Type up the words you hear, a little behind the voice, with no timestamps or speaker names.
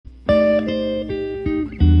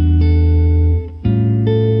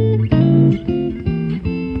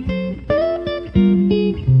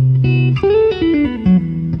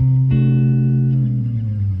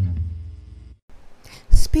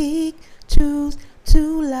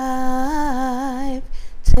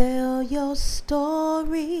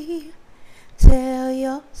story, tell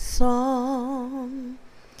your song,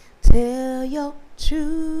 tell your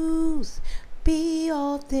truth, be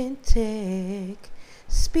authentic,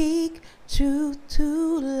 speak truth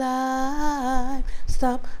to life,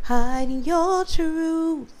 stop hiding your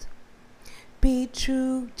truth, be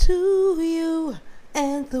true to you,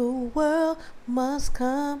 and the world must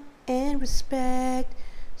come and respect,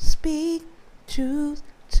 speak truth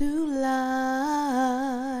to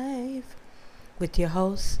life. With your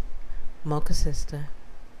host, Mocha Sister.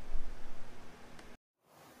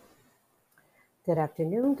 Good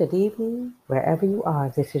afternoon, good evening, wherever you are.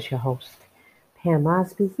 This is your host, Pam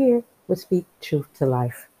Osby here with Speak Truth to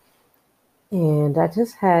Life. And I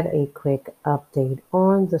just had a quick update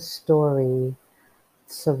on the story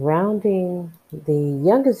surrounding the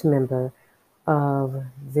youngest member of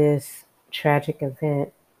this tragic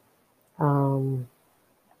event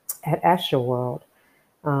at Astroworld.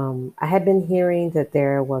 I had been hearing that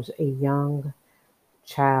there was a young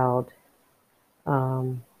child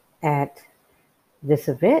at this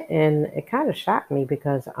event, and it kind of shocked me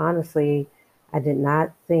because honestly, I did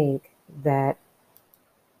not think that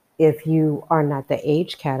if you are not the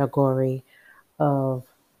age category of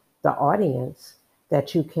the audience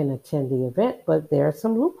that you can attend the event, but there are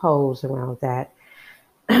some loopholes around that.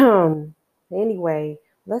 Anyway,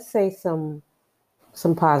 let's say some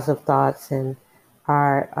positive thoughts, and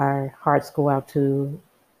our hearts go out to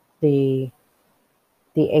the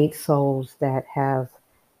the eight souls that have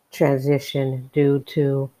transitioned due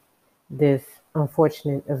to this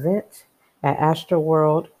unfortunate event at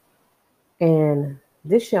Astroworld. And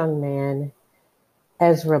this young man,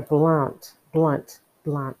 Ezra Blunt,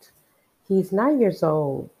 he's 9 years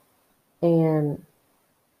old. And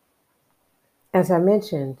as I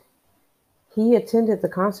mentioned, he attended the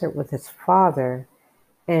concert with his father.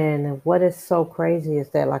 And what is so crazy is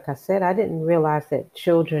that, like I said, I didn't realize that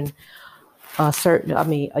children,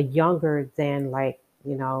 younger than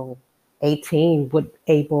 18 would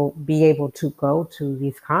be able to go to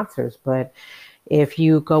these concerts. But if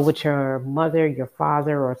you go with your mother, your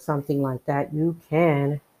father, or something like that, you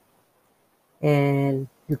can, and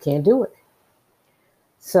you can't do it.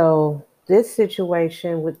 So this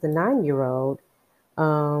situation with the 9-year-old,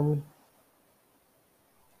 um,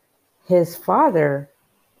 his father,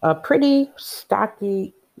 a pretty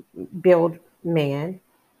stocky build man,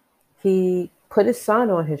 he put his son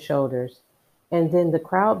on his shoulders, and then the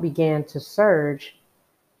crowd began to surge.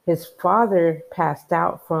 His father passed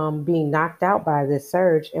out from being knocked out by this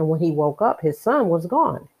surge, and when he woke up, his son was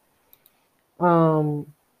gone.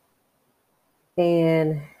 Um,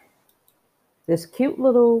 and this cute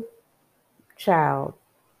little child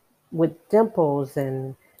with dimples,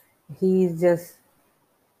 and he's just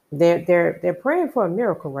they're praying for a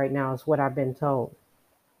miracle right now, is what I've been told.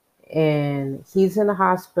 And he's in the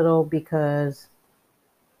hospital because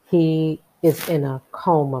he is in a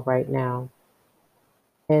coma right now.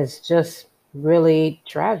 It's just really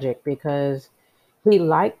tragic because he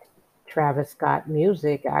liked Travis Scott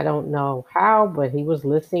music. I don't know how, but he was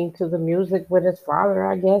listening to the music with his father,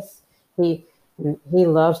 I guess. He he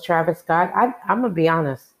loves Travis Scott. I'm gonna be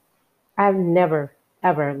honest. I've never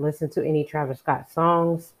ever listened to any Travis Scott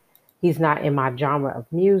songs. He's not in my genre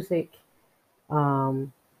of music.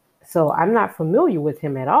 Um, so I'm not familiar with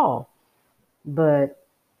him at all. But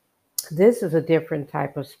this is a different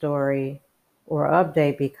type of story or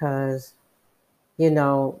update because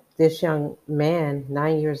this young man,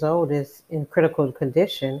 9 years old, is in critical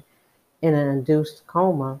condition in an induced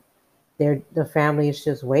coma. The family is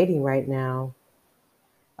just waiting right now.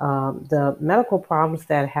 The medical problems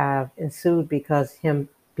that have ensued because him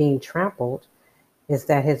being trampled is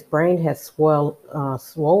that his brain has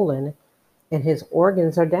swollen and his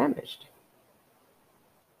organs are damaged.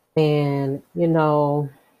 And,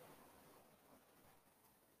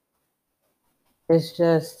 it's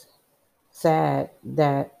just sad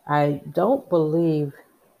that I don't believe,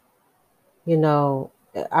 you know,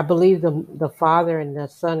 I believe the father and the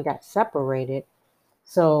son got separated.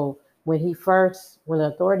 So when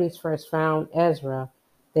the authorities first found Ezra,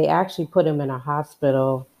 they actually put him in a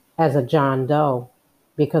hospital as a John Doe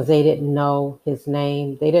because they didn't know his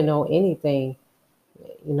name. They didn't know anything,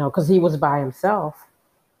 because he was by himself,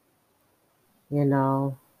 you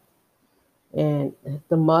know. And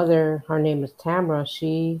the mother, her name is Tamara,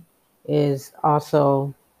 she is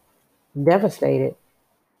also devastated.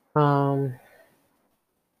 Um,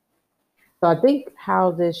 so I think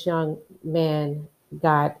how this young man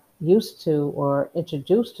got used to or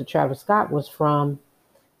introduced to Travis Scott was from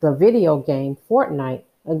the video game Fortnite.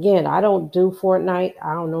 Again, I don't do Fortnite.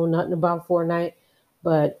 I don't know nothing about Fortnite,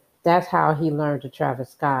 but that's how he learned to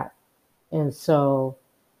Travis Scott. And so,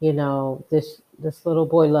 this little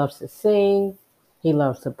boy loves to sing. He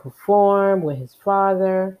loves to perform with his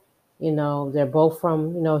father. They're both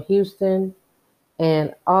from, Houston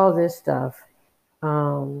and all this stuff.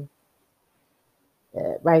 Um,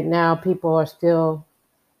 right now, people are still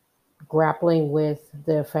grappling with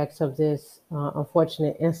the effects of this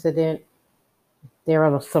unfortunate incident. There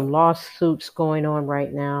are some lawsuits going on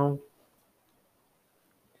right now,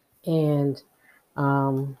 and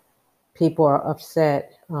um, people are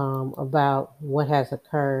upset about what has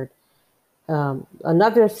occurred.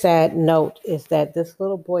 Another sad note is that this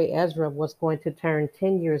little boy, Ezra, was going to turn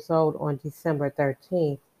 10 years old on December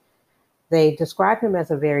 13th. They describe him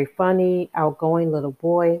as a very funny, outgoing little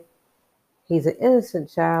boy. He's an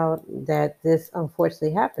innocent child that this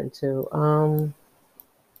unfortunately happened to.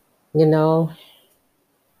 You know,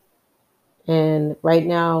 and right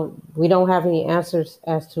now we don't have any answers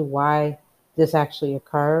as to why this actually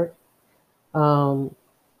occurred. Um,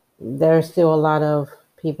 there's still a lot of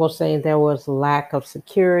people saying there was lack of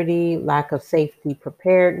security, lack of safety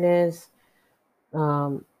preparedness.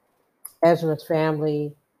 Um, Ezra's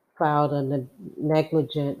family filed a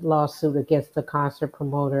negligent lawsuit against the concert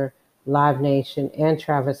promoter, Live Nation, and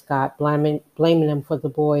Travis Scott, blaming them for the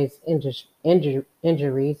boys'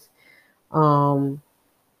 injuries. Um,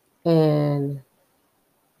 and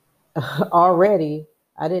already,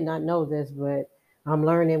 I did not know this, but I'm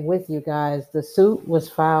learning with you guys. The suit was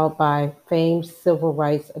filed by famed civil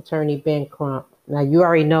rights attorney Ben Crump. Now, you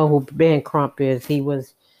already know who Ben Crump is.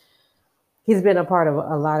 He's been a part of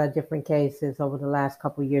a lot of different cases over the last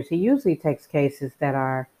couple of years. He usually takes cases that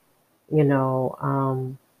are, you know,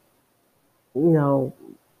 um, you know,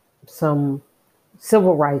 some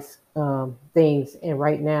civil rights things, and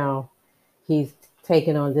right now he's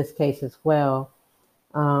taking on this case as well.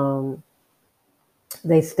 Um,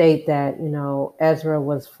 they state that Ezra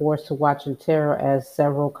was forced to watch in terror as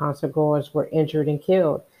several concert goers were injured and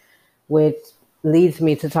killed, which leads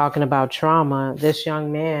me to talking about trauma. This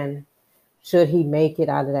young man, should he make it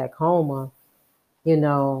out of that coma,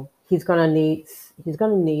 he's gonna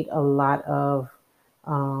need a lot of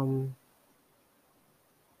um,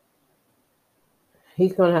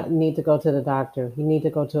 he's gonna need to go to the doctor. He need to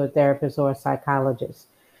go to a therapist or a psychologist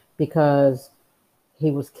because he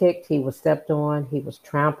was kicked, he was stepped on, he was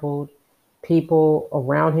trampled. People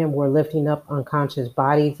around him were lifting up unconscious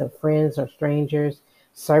bodies of friends or strangers,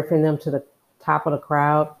 surfing them to the top of the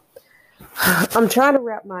crowd. I'm trying to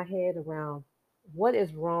wrap my head around what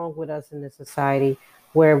is wrong with us in this society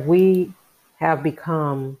where we have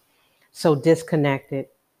become so disconnected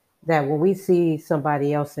that when we see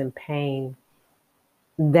somebody else in pain,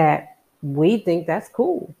 that we think that's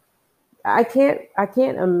cool. I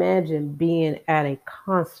can't imagine being at a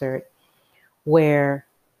concert where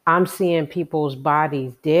I'm seeing people's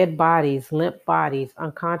bodies, dead bodies, limp bodies,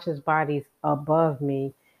 unconscious bodies above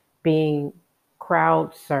me being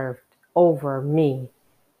crowd surfed over me.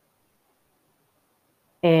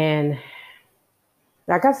 And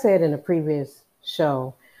like I said in a previous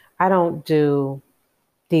show, I don't do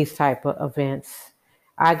these type of events.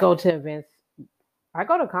 I go to events, I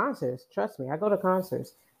go to concerts, trust me, I go to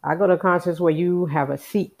concerts. I go to concerts where you have a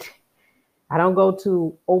seat. I don't go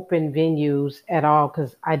to open venues at all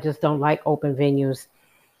because I just don't like open venues.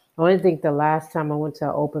 I only think the last time I went to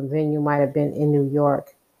an open venue might have been in New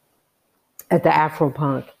York at the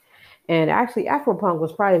Afropunk. And actually, Afropunk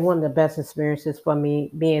was probably one of the best experiences for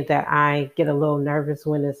me, being that I get a little nervous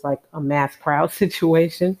when it's like a mass crowd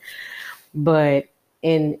situation. But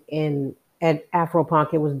in at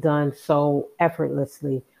Afropunk, it was done so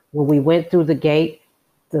effortlessly. When we went through the gate,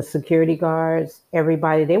 the security guards,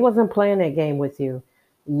 everybody, they wasn't playing that game with you.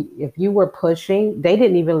 If you were pushing, they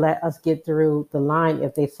didn't even let us get through the line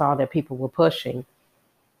if they saw that people were pushing.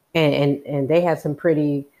 And they had some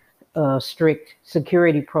pretty strict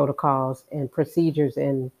security protocols and procedures.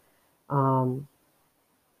 And um,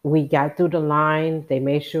 we got through the line. They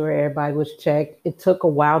made sure everybody was checked. It took a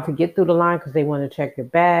while to get through the line because they want to check your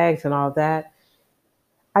bags and all that.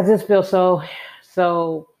 I just feel so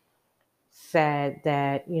sad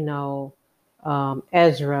that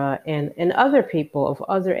Ezra and other people of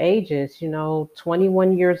other ages,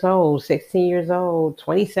 21 years old, 16 years old,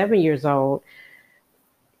 27 years old,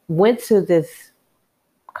 went to this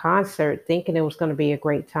concert thinking it was going to be a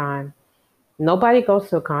great time. Nobody goes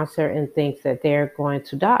to a concert and thinks that they're going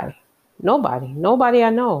to die. Nobody I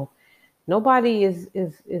know. Nobody is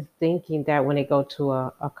thinking that when they go to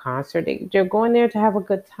a concert, they're going there to have a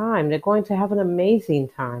good time. They're going to have an amazing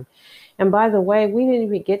time. And by the way, we didn't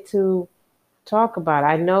even get to talk about it.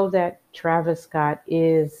 I know that Travis Scott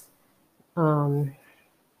is um,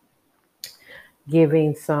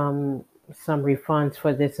 giving some some refunds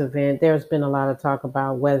for this event. There's been a lot of talk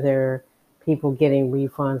about whether people getting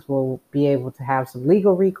refunds will be able to have some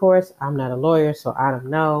legal recourse. I'm not a lawyer, so I don't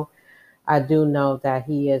know. I do know that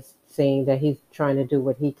he is saying that he's trying to do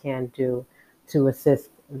what he can do to assist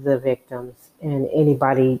the victims and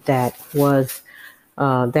anybody that was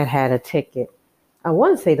that had a ticket. I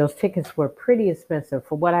want to say those tickets were pretty expensive.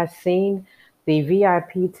 For what I've seen, the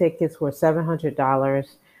VIP tickets were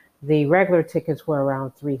 $700. The regular tickets were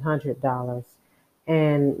around $300.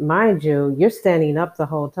 And mind you, you're standing up the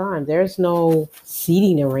whole time. There's no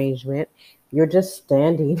seating arrangement. You're just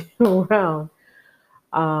standing around.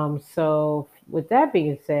 So with that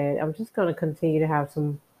being said, I'm just going to continue to have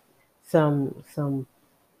some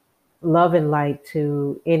love and light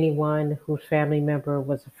to anyone whose family member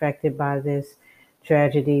was affected by this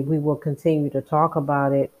tragedy. We will continue to talk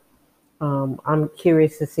about it. I'm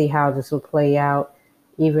curious to see how this will play out,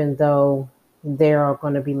 even though there are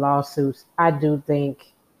going to be lawsuits. I do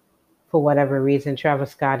think, for whatever reason,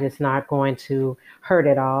 Travis Scott is not going to hurt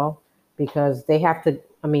at all because they have to,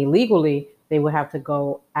 I mean, legally, they would have to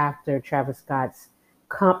go after Travis Scott's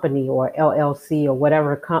company or LLC or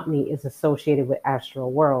whatever company is associated with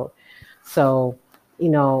Astral World. So,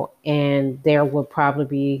 and there will probably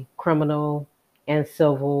be criminal and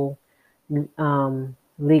civil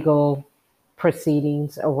legal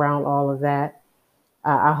proceedings around all of that.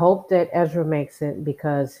 I hope that Ezra makes it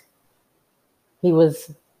because he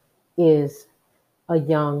is a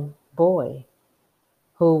young boy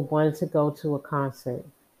who wanted to go to a concert.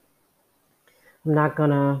 I'm not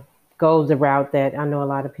gonna go the route that I know a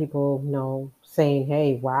lot of people saying,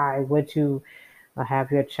 "Hey, why would you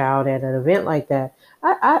have your child at an event like that?"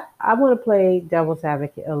 I want to play devil's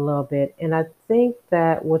advocate a little bit, and I think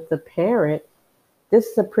that with the parent, this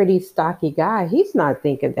is a pretty stocky guy. He's not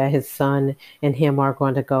thinking that his son and him are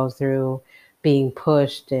going to go through being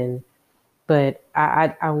pushed, but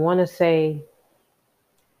I want to say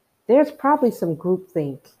there's probably some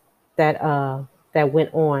groupthink that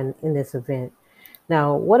went on in this event.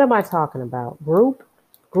 Now, what am I talking about?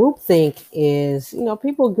 Groupthink is,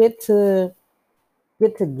 people get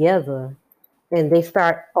together and they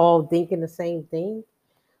start all thinking the same thing.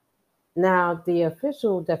 Now, the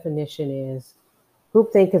official definition is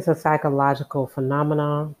groupthink is a psychological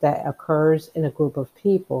phenomenon that occurs in a group of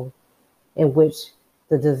people in which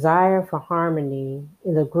the desire for harmony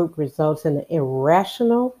in the group results in an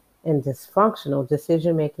irrational and dysfunctional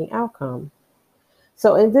decision-making outcome.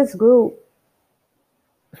 So in this group,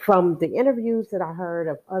 from the interviews that I heard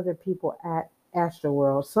of other people at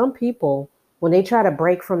Astroworld, some people, when they try to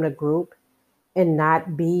break from the group and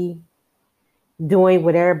not be doing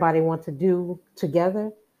what everybody wants to do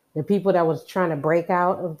together, the people that was trying to break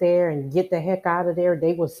out of there and get the heck out of there,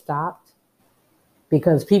 they were stopped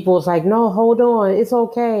because people was like, no, hold on, it's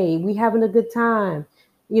okay, we having a good time,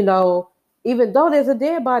 you know, even though there's a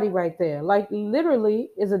dead body right there, like literally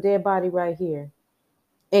is a dead body right here,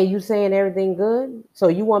 and you saying everything good, so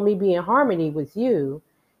you want me be in harmony with you.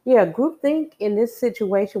 Yeah, groupthink in this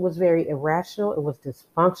situation was very irrational, it was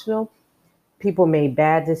dysfunctional, people made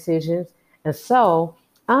bad decisions, and so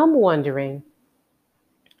I'm wondering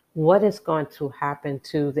what is going to happen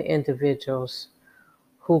to the individuals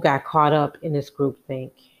who got caught up in this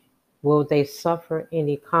groupthink. Will they suffer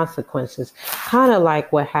any consequences? Kind of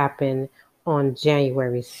like what happened on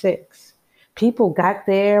January 6th. People got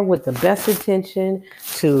there with the best intention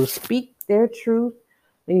to speak their truth,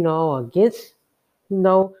 against,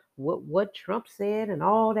 what Trump said and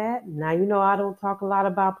all that. Now, I don't talk a lot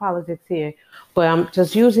about politics here, but I'm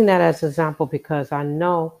just using that as an example because I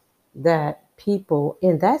know that people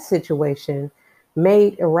in that situation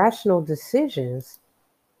made irrational decisions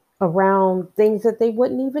around things that they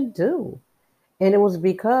wouldn't even do. And it was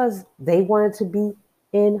because they wanted to be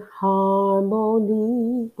in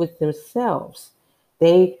harmony with themselves.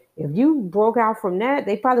 If you broke out from that,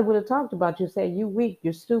 they probably would have talked about you, say, you weak,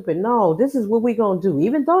 you're stupid. No, this is what we're going to do,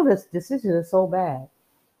 even though this decision is so bad.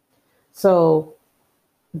 So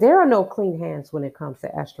there are no clean hands when it comes to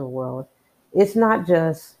Astroworld. It's not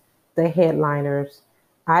just the headliners.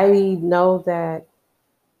 I know that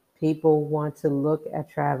people want to look at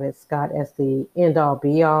Travis Scott as the end all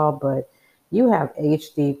be all, but you have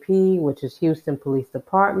HDP, which is Houston Police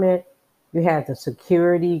Department. You have the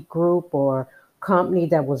security group or company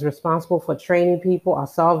that was responsible for training people. I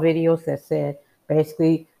saw videos that said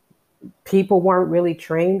basically people weren't really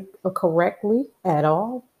trained correctly at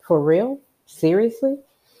all. For real? Seriously?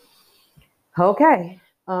 Okay.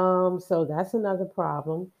 So that's another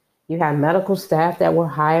problem. You have medical staff that were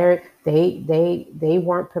hired. They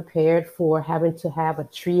weren't prepared for having to have a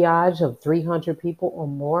triage of 300 people or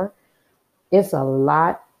more. It's a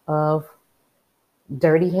lot of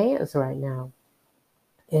dirty hands right now.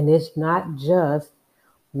 And it's not just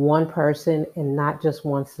one person and not just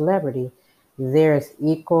one celebrity. There is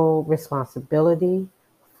equal responsibility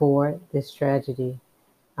for this tragedy.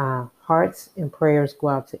 Hearts and prayers go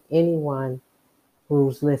out to anyone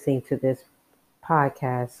who's listening to this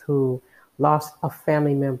podcast who lost a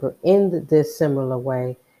family member in this similar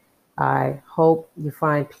way. I hope you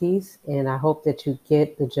find peace and I hope that you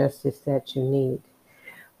get the justice that you need.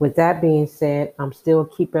 With that being said, I'm still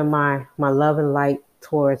keeping my love and light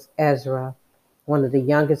towards Ezra, one of the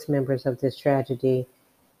youngest members of this tragedy.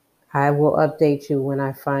 I will update you when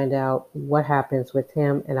I find out what happens with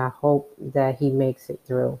him, and I hope that he makes it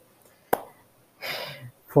through.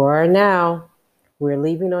 For now, we're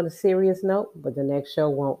leaving on a serious note, but the next show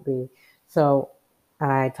won't be. So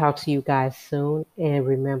I talk to you guys soon, and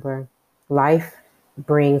remember, life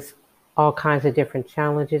brings all kinds of different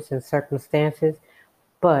challenges and circumstances,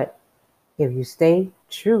 but if you stay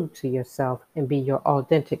true to yourself and be your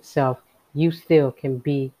authentic self, you still can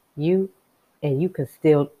be you and you can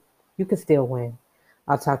still win.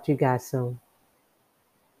 I'll talk to you guys soon.